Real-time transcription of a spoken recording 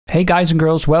Hey guys and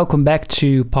girls, welcome back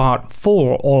to part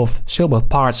 4 of Sailboat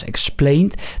Parts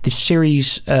Explained. This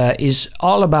series is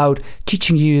all about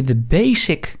teaching you the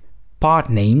basic part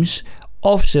names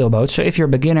of sailboats. So if you're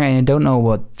a beginner and you don't know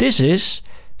what this is,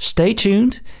 stay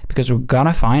tuned because we're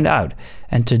gonna find out.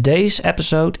 And today's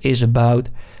episode is about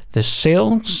the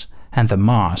sails and the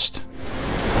mast.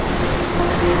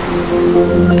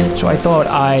 So I thought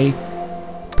I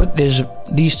put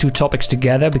these two topics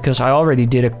together because I already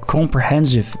did a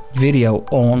comprehensive video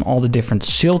on all the different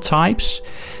sail types.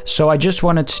 So I just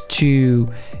wanted to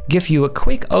give you a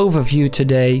quick overview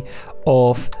today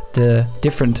of the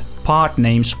different part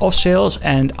names of sails,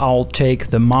 and I'll take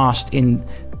the mast in.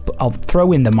 I'll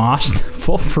throw in the mast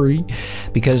for free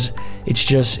because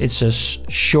it's a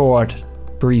short,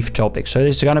 brief topic. So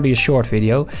it's gonna be a short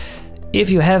video. If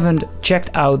you haven't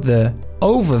checked out the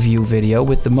overview video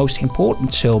with the most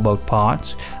important sailboat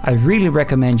parts, I really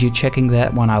recommend you checking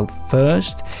that one out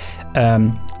first.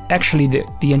 Actually,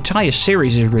 the entire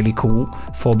series is really cool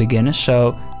for beginners,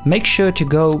 so make sure to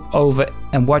go over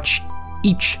and watch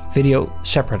each video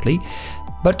separately.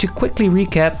 But to quickly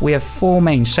recap, we have 4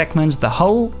 main segments: the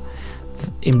hull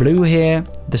in blue here,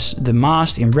 the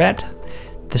mast in red,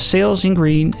 the sails in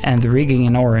green, and the rigging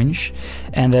in orange.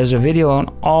 And there's a video on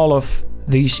all of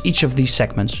these, each of these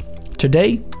segments.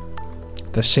 Today,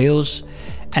 the sails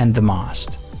and the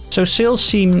mast. So sails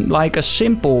seem like a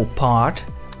simple part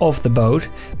of the boat,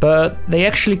 but they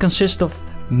actually consist of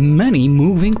many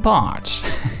moving parts.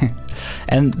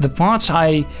 And the parts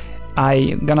I'm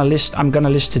gonna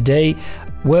list today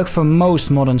work for most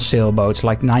modern sailboats,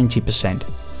 like 90%.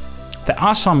 There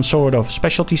are some sort of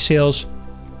specialty sails.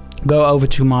 Go over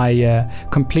to my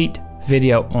complete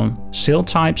video on sail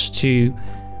types to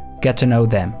get to know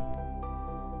them.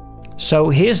 So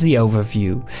here's the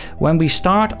overview. When we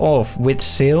start off with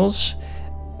sails,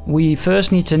 we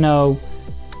first need to know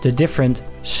the different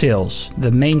sails,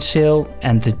 the mainsail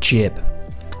and the jib.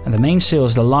 And the mainsail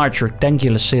is the large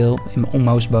rectangular sail on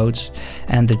most boats,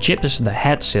 and the jib is the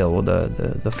head sail,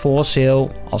 the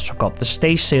foresail, also called the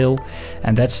staysail,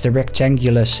 and that's the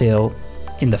rectangular sail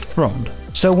in the front.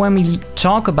 So when we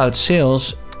talk about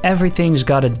sails, everything's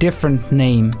got a different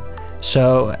name.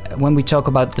 So when we talk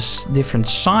about the different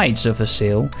sides of a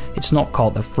sail, it's not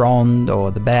called the front or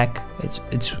the back.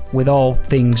 It's with all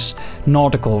things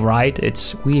nautical, right?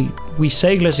 We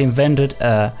sailors invented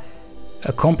a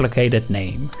complicated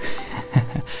name.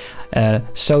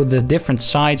 So the different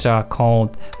sides are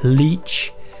called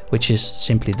leech, which is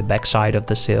simply the back side of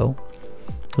the sail,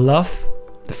 luff,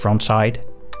 the front side,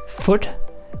 foot,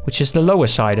 which is the lower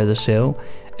side of the sail.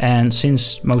 And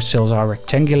since most sails are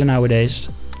rectangular nowadays,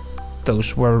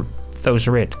 those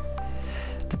are it.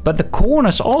 But the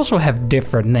corners also have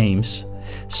different names.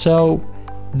 So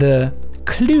the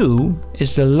clew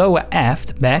is the lower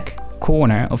aft back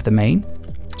corner of the main.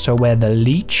 So where the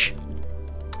leech,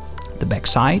 the back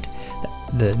side,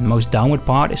 the most downward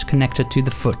part, is connected to the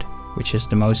foot, which is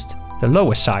the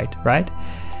lower side, right?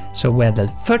 So where the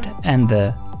foot and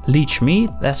the leech meet,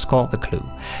 that's called the clew.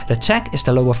 The tack is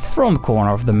the lower front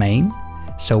corner of the main,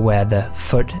 so where the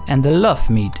foot and the luff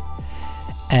meet.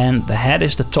 And the head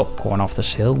is the top corner of the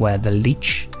sail, where the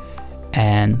leech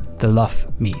and the luff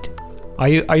meet. Are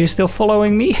you still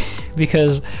following me?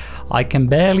 Because I can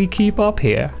barely keep up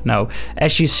here. No,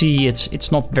 as you see,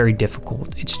 it's not very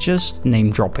difficult. It's just name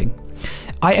dropping.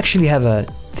 I actually have a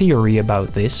theory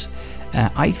about this.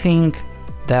 I think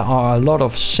there are a lot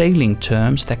of sailing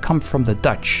terms that come from the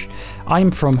Dutch.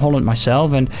 I'm from Holland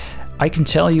myself, and I can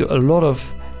tell you a lot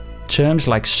of terms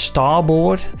like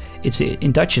starboard.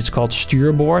 In Dutch it's called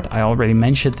stuurboord. I already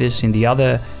mentioned this in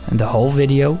the whole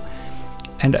video.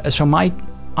 And so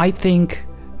I think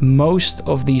most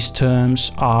of these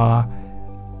terms are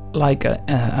like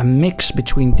a mix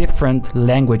between different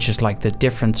languages, like the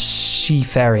different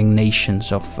seafaring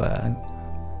nations of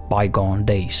bygone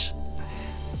days.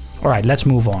 Alright, let's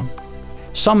move on.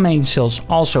 Some mainsails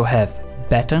also have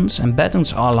battens, and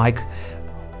battens are like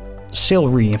sail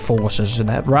reinforcers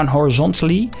that run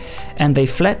horizontally, and they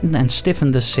flatten and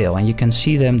stiffen the sail, and you can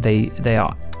see them, they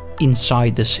are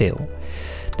inside the sail.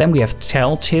 Then we have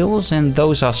telltales, and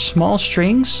those are small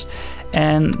strings,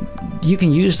 and you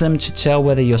can use them to tell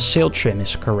whether your sail trim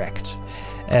is correct.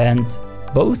 And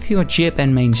both your jib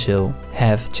and mainsail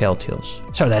have telltales.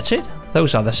 So that's it,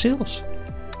 those are the sails.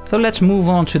 So let's move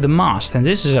on to the mast, and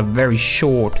this is a very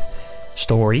short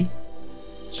story.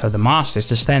 So the mast is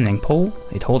the standing pole,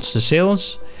 it holds the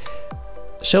sails.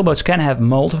 Sailboats can have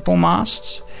multiple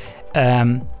masts.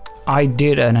 I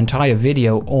did an entire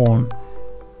video on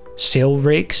sail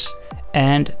rigs,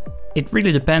 and it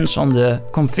really depends on the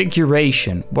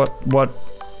configuration, what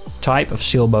type of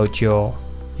sailboat you're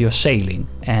sailing,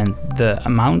 and the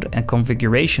amount and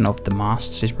configuration of the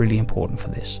masts is really important for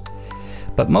this.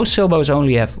 But most sailboats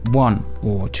only have one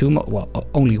or two, well,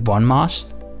 only one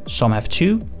mast. Some have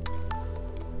two.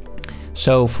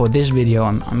 So for this video,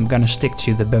 I'm gonna stick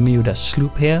to the Bermuda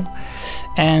sloop here.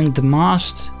 And the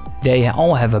mast, they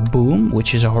all have a boom,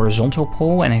 which is a horizontal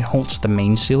pole, and it holds the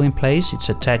mainsail in place. It's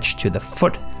attached to the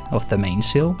foot of the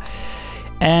mainsail.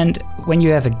 And when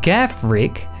you have a gaff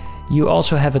rig, you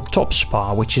also have a top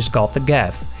spar, which is called the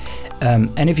gaff.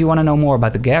 And if you want to know more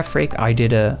about the gaff rig, I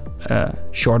did a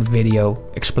short video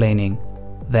explaining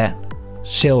that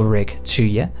sail rig to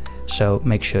you. So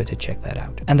make sure to check that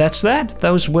out. And that's that.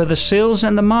 Those were the sails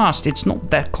and the mast. It's not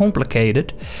that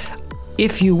complicated.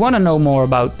 If you want to know more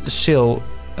about sail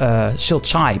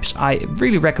types, I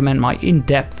really recommend my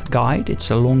in-depth guide.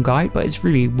 It's a long guide, but it's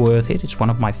really worth it. It's one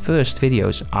of my first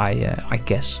videos, I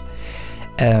guess.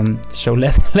 So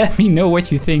let me know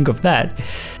what you think of that.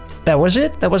 That was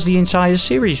it. That was the entire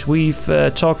series. We've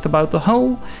talked about the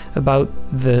hull, about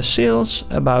the sails,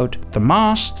 about the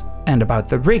mast, and about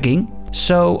the rigging.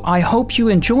 So I hope you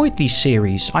enjoyed this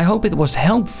series. I hope it was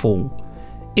helpful.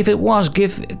 If it was,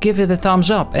 give it a thumbs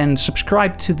up and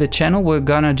subscribe to the channel. We're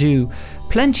gonna do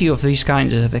plenty of these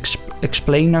kinds of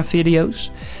explainer videos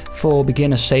for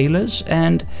beginner sailors,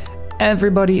 and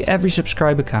every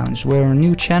subscriber counts. We're a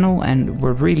new channel and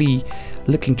we're really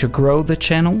looking to grow the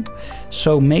channel.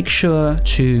 So make sure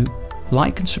to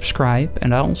like and subscribe,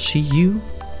 and I'll see you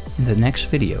in the next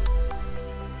video.